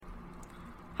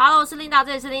Hello， 我是 Linda，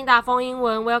 这里是 Linda 风英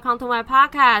文。Welcome to my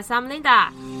podcast. I'm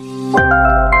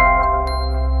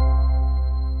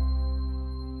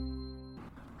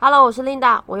Linda。Hello， 我是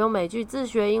Linda。我用美剧自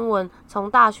学英文，从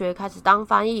大学开始当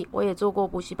翻译，我也做过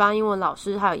补习班英文老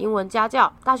师，还有英文家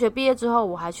教。大学毕业之后，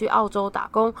我还去澳洲打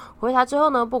工。回台之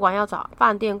后呢，不管要找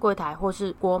饭店柜台或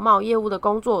是国贸业务的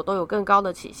工作，都有更高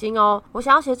的起薪哦。我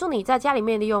想要协助你在家里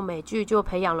面利用美剧，就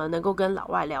培养了能够跟老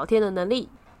外聊天的能力。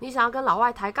你想要跟老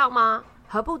外抬杠吗？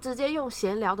何不直接用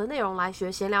闲聊的内容来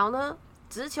学闲聊呢？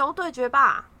直球对决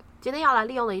吧！今天要来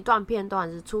利用的一段片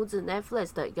段是出自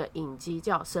Netflix 的一个影集，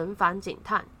叫《神烦警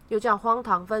探》，又叫《荒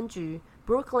唐分局》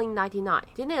 Brooklyn 99。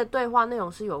今天的对话内容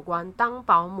是有关当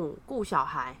保姆、顾小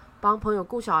孩，帮朋友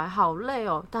顾小孩好累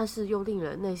哦，但是又令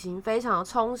人内心非常的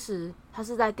充实。它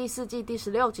是在第4季第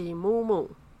16集木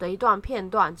木的一段片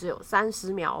段，只有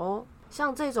30秒哦。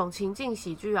像这种情境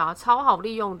喜剧啊，超好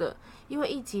利用的，因为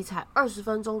一集才20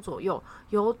分钟左右，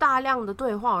由大量的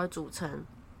对话而组成，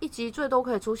一集最多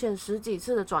可以出现10几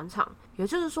次的转场，也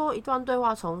就是说一段对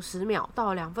话从10秒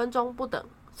到2分钟不等，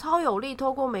超有力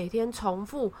透过每天重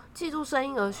复记住声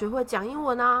音而学会讲英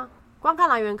文啊。观看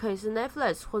来源可以是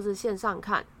Netflix 或是线上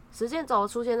看，时间轴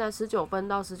出现在19分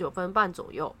到19分半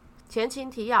左右。前情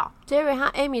提要 Jerry 和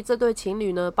Amy 这对情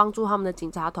侣呢，帮助他们的警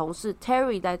察同事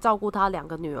Terry 来照顾他2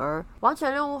个女儿。完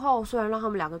成任务后，虽然让他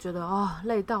们2个觉得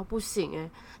累到不行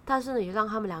但是呢，也让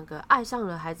他们2个爱上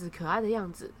了孩子可爱的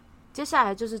样子。接下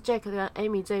来就是 Jack 跟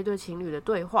Amy 这一对情侣的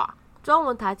对话，中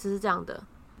文台词是这样的：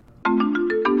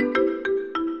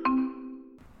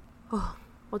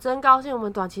我真高兴我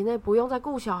们短期内不用再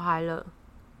顾小孩了。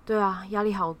对啊，压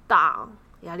力好大，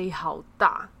压力好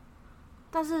大，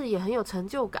但是也很有成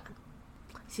就感。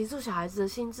协助小孩子的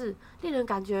心智，令人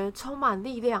感觉充满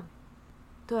力量。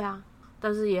对啊，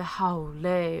但是也好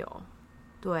累哦。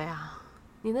对啊，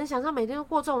你能想象每天都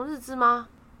过这种日子吗？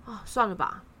算了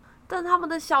吧。但他们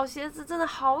的小鞋子真的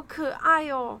好可爱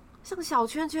哦，像小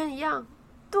圈圈一样。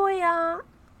对啊，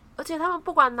而且他们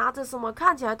不管拿着什么，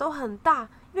看起来都很大，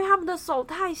因为他们的手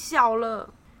太小了。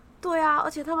对啊，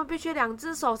而且他们必须2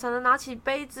只手才能拿起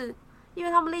杯子，因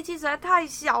为他们力气实在太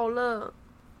小了。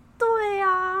对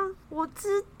啊，我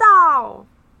知道。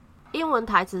英文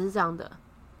台词是这样的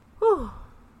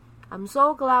：I'm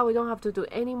so glad we don't have to do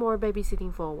any more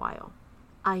babysitting for a while.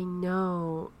 I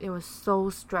know it was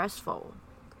so stressful.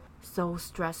 So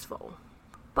stressful.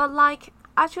 But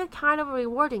actually kind of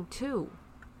rewarding too.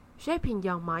 Shaping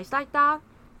young minds like that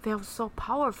felt so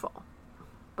powerful.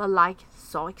 But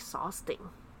so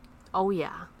exhausting. Oh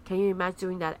yeah, can you imagine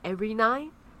doing that every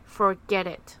night? Forget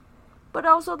it.But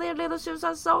also their little shoes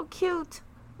are so cute.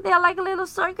 They are like little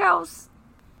circles.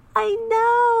 I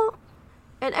know.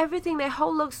 And everything they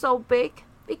hold looks so big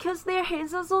because their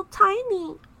hands are so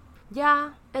tiny.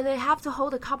 Yeah, and they have to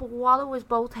hold a cup of water with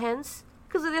both hands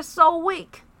because they're so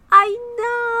weak. I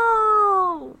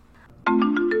know.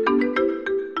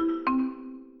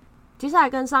 接下来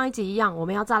跟上一集一样，我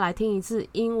们要再来听一次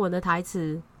英文的台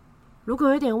词。如果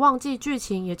有点忘记剧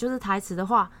情，也就是台词的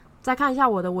话，再看一下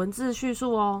我的文字叙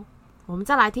述哦。我们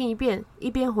再来听一遍，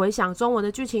一边回想中文的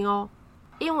剧情哦。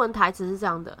英文台词是这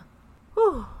样的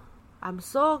：I'm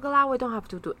so glad we don't have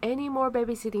to do any more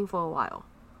babysitting for a while.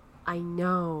 I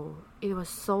know it was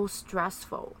so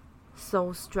stressful,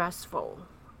 so stressful.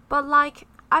 But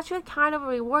actually kind of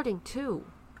rewarding too.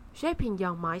 Shaping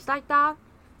young minds like that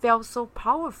felt so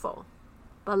powerful,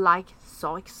 but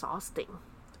so exhausting.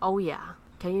 Oh yeah,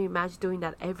 can you imagine doing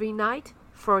that every night?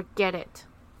 Forget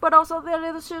it.But also their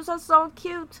little shoes are so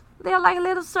cute. They are like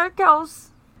little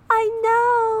circles. I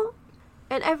know.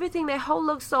 And everything they hold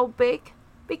looks so big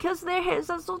because their hands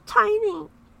are so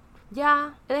tiny.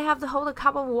 Yeah, and they have to hold a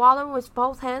cup of water with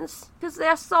both hands because they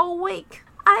are so weak.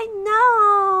 I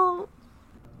know.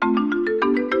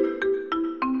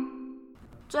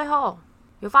 最后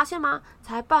有发现吗？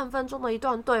才半分钟的一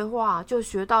段对话，就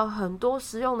学到很多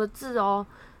实用的字哦。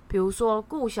比如说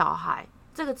顾小孩，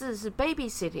这个字是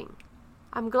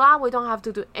babysitting。I'm glad we don't have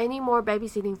to do any more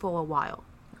babysitting for a while.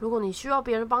 如果你需要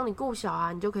别人帮你顾小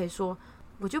孩，你就可以说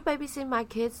Would you babysit my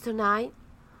kids tonight?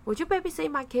 Would you babysit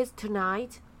my kids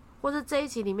tonight? 或是这一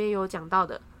集里面有讲到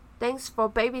的 Thanks for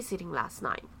babysitting last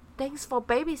night. Thanks for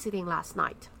babysitting last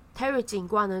night. Terry 警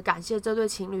官呢，感谢这对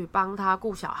情侣帮他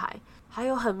顾小孩。还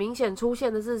有很明显出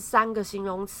现的是3个形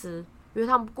容词，因为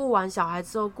他们顾完小孩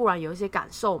之后固然有一些感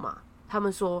受嘛。他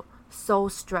们说 So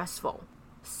stressful.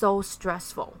 So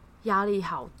stressful.压力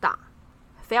好大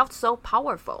Felt so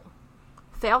powerful.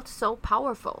 Felt so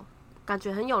powerful. 感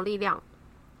觉很有力量。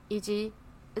以及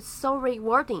It's so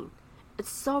rewarding. It's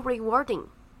so rewarding.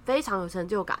 非常有成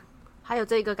就感。还有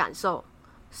这个感受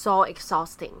So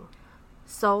exhausting.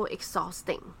 So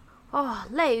exhausting.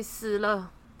 累死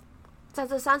了。在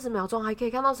这30秒钟还可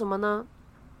以看到什么呢？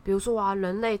比如说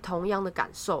人类同样的感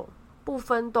受，不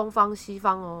分东方西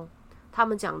方哦。他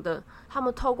们讲的，他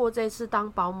们透过这次当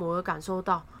保姆而感受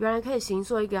到，原来可以形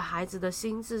塑一个孩子的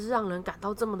心智是让人感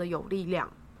到这么的有力量。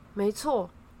没错，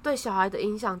对小孩的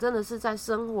影响真的是在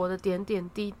生活的点点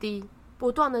滴滴，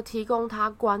不断的提供他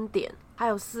观点，还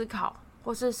有思考，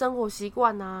或是生活习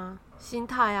惯啊、心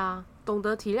态啊，懂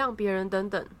得体谅别人等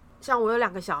等。像我有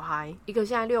2个小孩，一个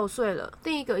现在6岁了，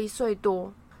另一个1岁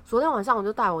多。昨天晚上我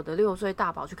就带我的6岁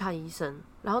大宝去看医生，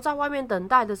然后在外面等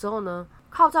待的时候呢，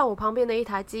靠在我旁边的一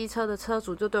台机车的车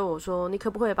主就对我说，你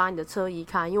可不可以把你的车移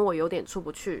开，因为我有点出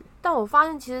不去。但我发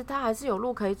现其实他还是有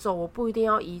路可以走，我不一定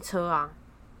要移车啊。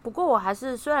不过我还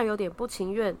是虽然有点不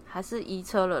情愿，还是移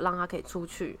车了，让他可以出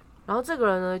去。然后这个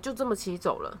人呢就这么骑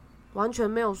走了，完全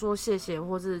没有说谢谢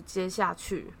或是接下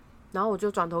去。然后我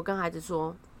就转头跟孩子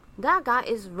说， That guy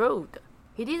is rude.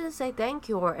 He didn't say thank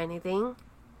you or anything.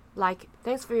 Like,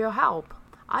 thanks for your help.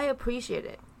 I appreciate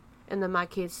it. And then my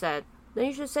kid said, then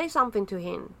you should say something to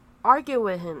him. Argue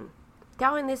with him.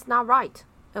 Tell him it's not right.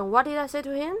 And what did I say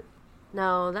to him?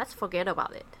 No, let's forget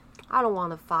about it. I don't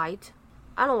want to fight.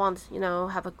 I don't want,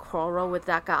 have a quarrel with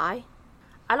that guy.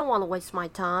 I don't want to waste my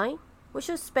time. We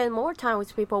should spend more time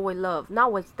with people we love,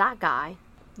 not with that guy.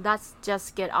 Let's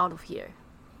just get out of here.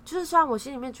 就是虽然我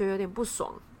心里面觉得有点不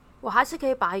爽，我还是可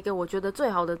以把一个我觉得最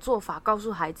好的做法告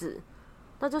诉孩子，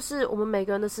那就是我们每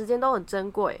个人的时间都很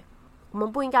珍贵，我们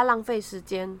不应该浪费时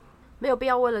间，没有必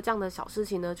要为了这样的小事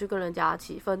情呢去跟人家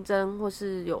起纷争或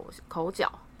是有口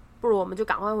角，不如我们就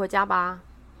赶快回家吧。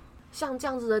像这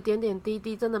样子的点点滴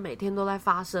滴真的每天都在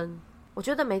发生，我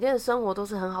觉得每天的生活都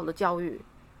是很好的教育，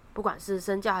不管是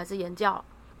身教还是言教，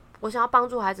我想要帮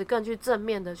助孩子更去正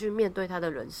面的去面对他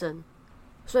的人生。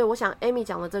所以我想 Amy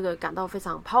讲的这个感到非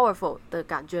常 powerful 的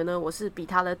感觉呢，我是比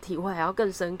她的体会还要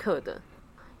更深刻的。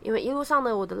因为一路上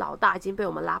呢，我的老大已经被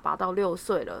我们拉拔到6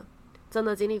岁了，真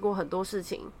的经历过很多事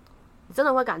情，你真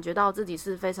的会感觉到自己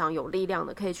是非常有力量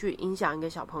的，可以去影响一个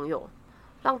小朋友，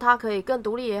让他可以更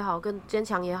独立也好，更坚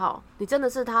强也好，你真的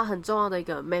是他很重要的一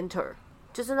个 mentor，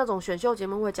 就是那种选秀节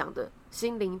目会讲的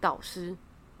心灵导师。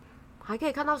还可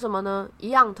以看到什么呢？一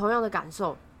样同样的感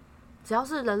受，只要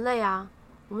是人类啊，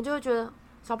我们就会觉得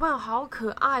小朋友好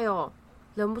可爱哦，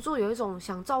忍不住有一种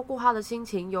想照顾他的心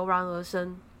情油然而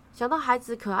生。想到孩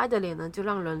子可爱的脸呢，就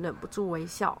让人忍不住微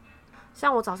笑。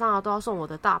像我早上都要送我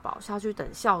的大宝下去等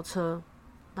校车，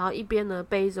然后一边呢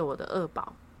背着我的二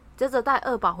宝，接着带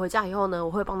二宝回家以后呢，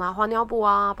我会帮他换尿布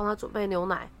啊，帮他准备牛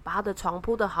奶，把他的床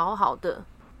铺得好好的，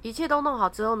一切都弄好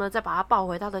之后呢，再把他抱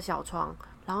回他的小床，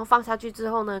然后放下去之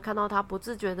后呢，看到他不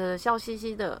自觉的笑嘻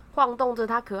嘻的晃动着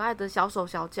他可爱的小手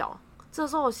小脚，这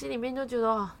时候我心里面就觉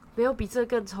得没有比这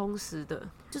更充实的，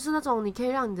就是那种你可以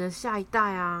让你的下一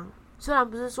代啊，虽然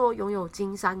不是说拥有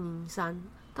金山银山，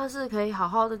但是可以好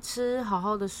好的吃，好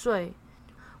好的睡。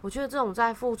我觉得这种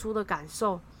在付出的感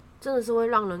受，真的是会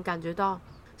让人感觉到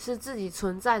是自己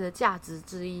存在的价值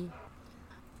之一。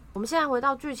我们现在回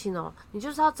到剧情哦，你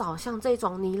就是要找像这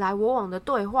种你来我往的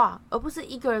对话，而不是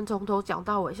一个人从头讲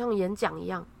到尾，像演讲一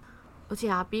样。而且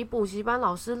比补习班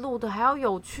老师录的还要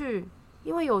有趣，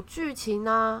因为有剧情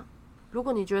啊。如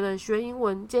果你觉得学英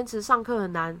文坚持上课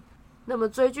很难，那么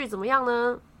追剧怎么样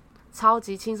呢？超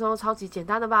级轻松超级简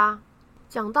单的吧。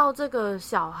讲到这个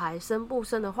小孩生不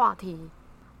生的话题，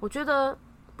我觉得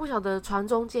不晓得传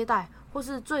宗接代或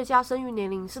是最佳生育年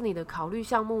龄是你的考虑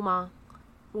项目吗？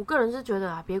我个人是觉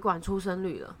得别管出生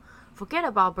率了， forget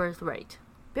about birth rate，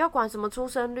 不要管什么出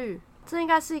生率，这应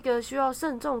该是一个需要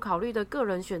慎重考虑的个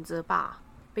人选择吧。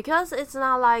 Because it's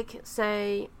not like,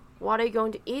 say, what are you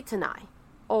going to eat tonight?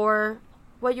 Or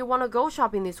where you want to go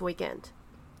shopping this weekend?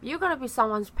 You're going to be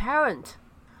someone's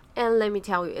parent.And let me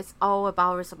tell you, it's all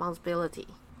about responsibility.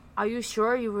 Are you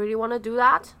sure you really want to do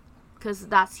that? Because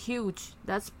that's huge.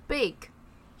 That's big.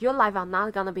 Your life are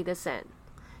not going to be the same.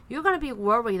 You're going to be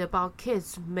worried about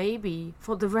kids maybe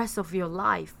for the rest of your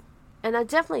life. And I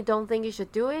definitely don't think you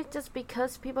should do it just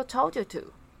because people told you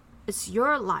to. It's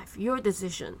your life, your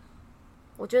decision.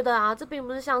 我觉得啊，这并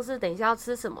不是像是等一下要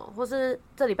吃什么，或是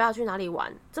这礼拜要去哪里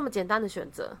玩这么简单的选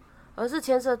择，而是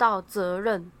牵涉到责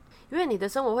任。因为你的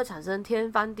生活会产生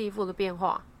天翻地覆的变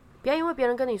化，不要因为别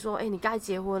人跟你说你该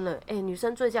结婚了，女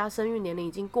生最佳生育年龄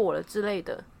已经过了之类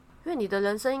的，因为你的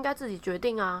人生应该自己决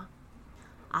定啊。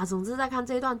总之在看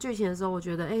这一段剧情的时候，我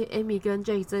觉得Amy 跟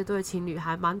Jake 这对情侣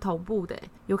还蛮同步的，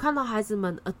有看到孩子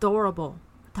们 adorable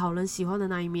讨人喜欢的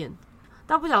那一面，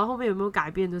但不晓得后面有没有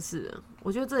改变就是了。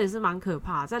我觉得这也是蛮可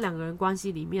怕，在两个人关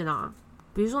系里面啊，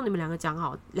比如说你们两个讲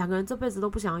好两个人这辈子都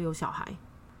不想要有小孩，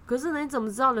可是呢，你怎么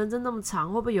知道人生那么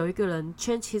长，会不会有一个人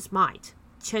change his mind，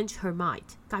 change her mind，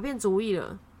 改变主意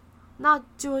了，那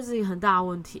就会是一个很大的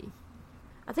问题。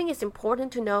I think it's important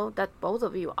to know that both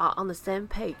of you are on the same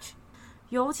page。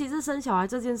尤其是生小孩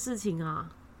这件事情啊，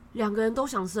两个人都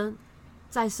想生，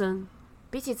再生，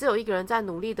比起只有一个人在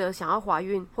努力的想要怀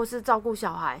孕或是照顾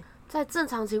小孩，在正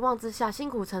常情况之下，辛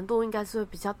苦程度应该是会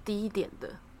比较低一点的。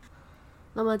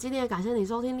那么今天也感谢你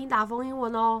收听琳达风英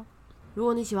文哦。如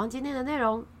果你喜欢今天的内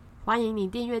容，欢迎你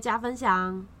订阅加分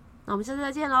享。那我们下次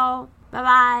再见喽，拜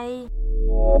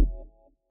拜。